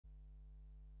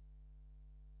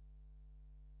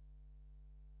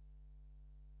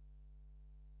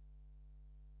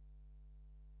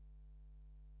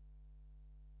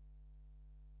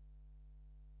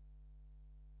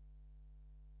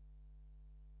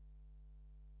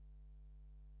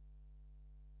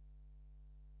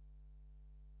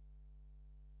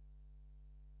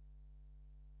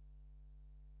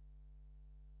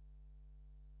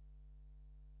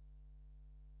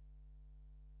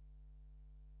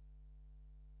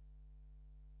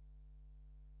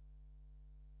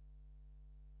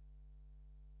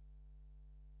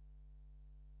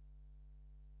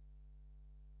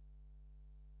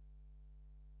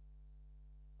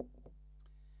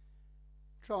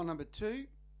Trial number 2,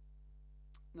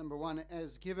 number 1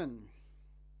 as given.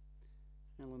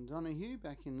 Alan Donahue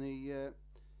back in the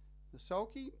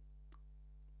sulky.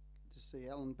 Good to see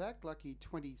Alan back. Lucky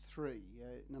 23.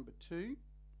 Number 2,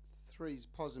 3 is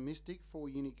Posimistic, 4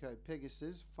 Unico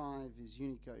Pegasus, 5 is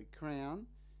Unico Crown,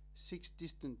 6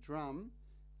 Distant Drum,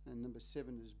 and number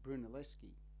 7 is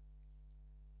Brunelleschi.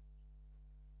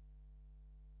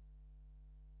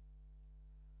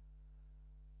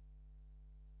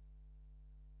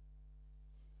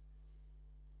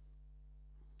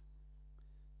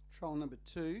 Trial number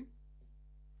 2.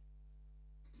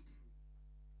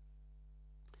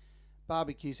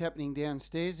 Barbecue's happening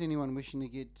downstairs. Anyone wishing to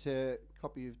get a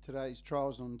copy of today's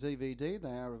trials on DVD, they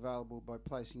are available by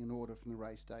placing an order from the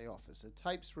race day office. A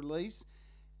tapes release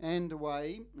and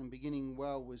away, and beginning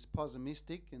well was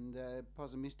Posimistic, and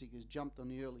Posimistic has jumped on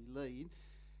the early lead.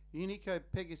 Unico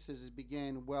Pegasus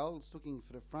began well. It's looking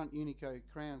for the front. Unico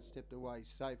Crown stepped away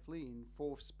safely. In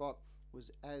 4th spot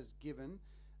was As Given.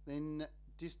 Then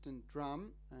Distant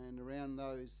Drum, and around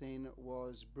those then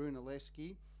was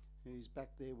Brunelleschi, who's back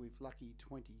there with Lucky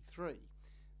 23.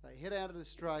 They head out of the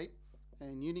straight,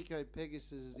 and Unico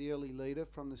Pegasus is the early leader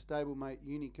from the stablemate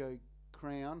Unico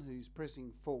Crown, who's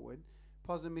pressing forward.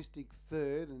 Posimistic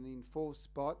 3rd, and in 4th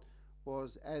spot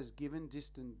was As Given,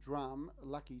 Distant Drum,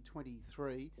 Lucky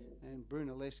 23, and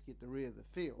Brunelleschi at the rear of the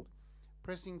field.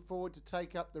 Pressing forward to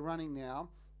take up the running now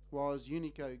was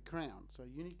Unico Crown. So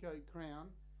Unico Crown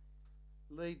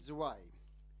leads away.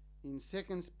 In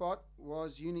 2nd spot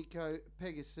was Unico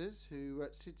Pegasus, who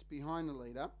sits behind the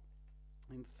leader.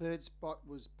 In 3rd spot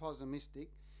was Posimistic.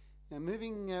 Now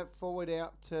moving forward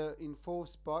out in 4th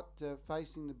spot,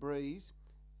 facing the breeze,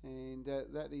 and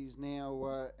that is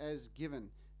now As Given.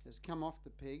 Has come off the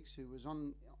pegs, who was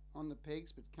on the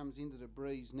pegs but comes into the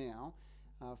breeze now.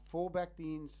 4 back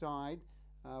the inside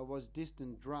was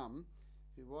Distant Drum,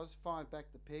 who was 5 back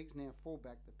the pegs, now 4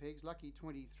 back the pegs. Lucky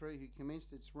 23, who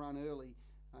commenced its run early,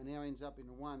 now ends up in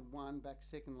a 1-1, back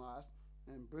second last,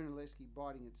 and Brunelleschi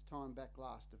biding its time back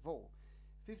last of all.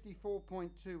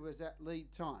 54.2 was that lead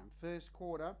time. First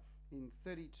quarter in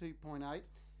 32.8,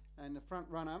 and the front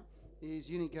runner is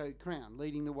Unico Crown,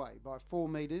 leading the way by 4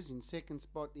 metres. In 2nd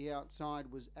spot, the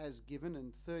outside was As Given,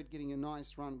 and 3rd, getting a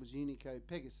nice run, was Unico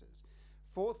Pegasus.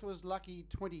 4th was Lucky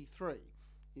 23.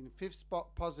 In 5th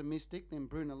spot, Posimistic, then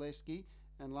Brunelleschi,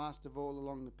 and last of all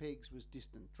along the pegs was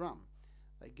Distant Drum.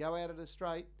 They go out of the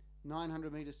straight,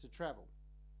 900 metres to travel.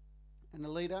 And the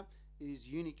leader is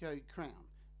Unico Crown,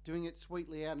 doing it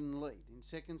sweetly out in the lead. In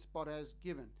 2nd spot, As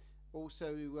Given,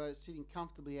 also sitting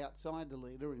comfortably outside the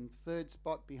leader. In 3rd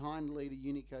spot, behind the leader,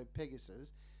 Unico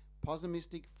Pegasus.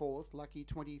 Posimistic 4th, Lucky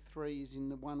 23 is in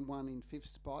the 1-1 in 5th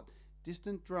spot.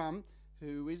 Distant Drum,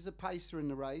 who is a pacer in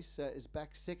the race, is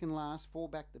back second last, 4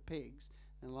 back the pegs,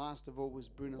 and last of all was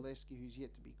Brunelleschi, who's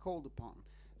yet to be called upon.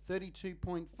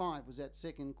 32.5 was that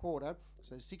second quarter,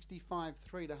 so 65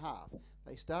 3.5.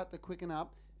 They start to quicken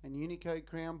up, and Unico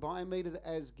Crown by a metre to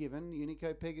As Given.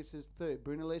 Unico Pegasus 3rd,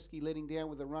 Brunelleschi letting down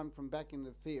with a run from back in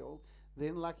the field.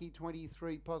 Then Lucky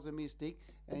 23, Posimistic,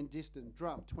 and Distant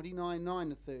Drum. 29.9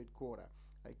 the 3rd quarter.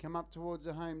 They come up towards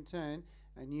the home turn,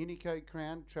 and Unico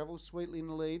Crown travels sweetly in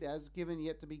the lead. As Given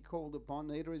yet to be called upon.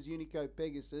 Neither is Unico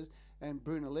Pegasus and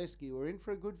Brunelleschi. We're in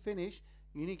for a good finish.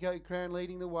 Unico Crown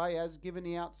leading the way. As Given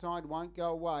the outside won't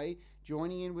go away.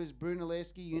 Joining in was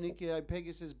Brunelleschi. Unico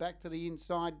Pegasus back to the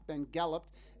inside and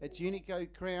galloped. It's Unico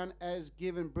Crown, As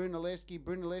Given, Brunelleschi.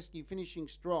 Brunelleschi finishing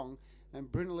strong, and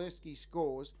Brunelleschi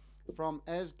scores from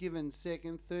As Given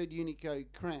 2nd, 3rd Unico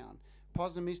Crown.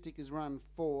 Posimistic is run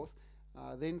 4th.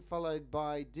 Then followed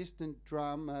by Distant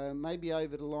Drum, maybe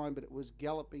over the line, but it was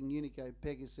galloping Unico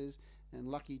Pegasus and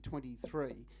Lucky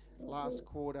 23. Last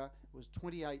quarter was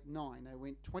 28.9. They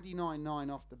went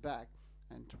 29.9 off the back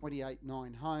and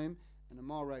 28.9 home, and a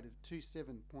mile rate of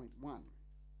 27.1.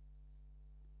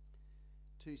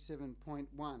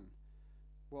 27.1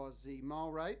 was the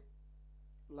mile rate.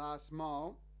 Last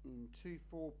mile in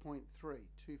 24.3.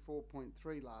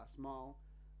 24.3 last mile.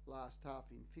 Last half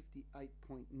in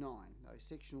 58.9. Those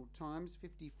sectional times,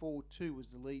 54.2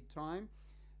 was the lead time,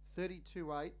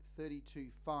 32.8,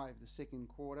 32.5 the second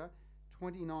quarter,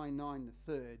 29.9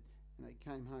 the 3rd, and they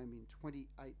came home in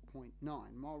 28.9.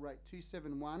 Mile rate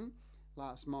 271,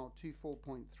 last mile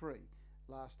 24.3,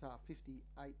 last half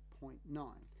 58.9.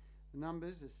 The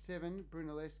numbers are 7,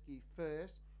 Brunelleschi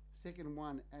 1st, 2nd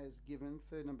 1 As Given,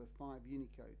 3rd number 5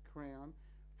 Unico Crown,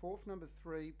 4th number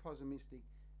 3 Posimistic,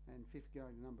 and 5th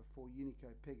going to number 4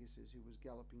 Unico Pegasus, who was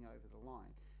galloping over the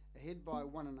line. Ahead by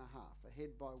 1.5, ahead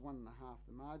by 1.5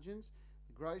 the margins.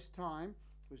 The gross time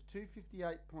was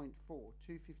 2:58.4.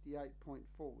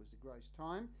 2:58.4 was the gross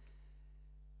time.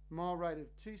 Mile rate of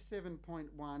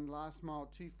 27.1, last mile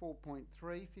 24.3,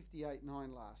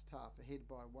 58.9 last half, ahead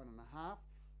by 1.5,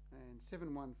 and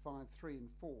 7.153 and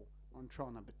 4 on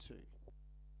trial number 2.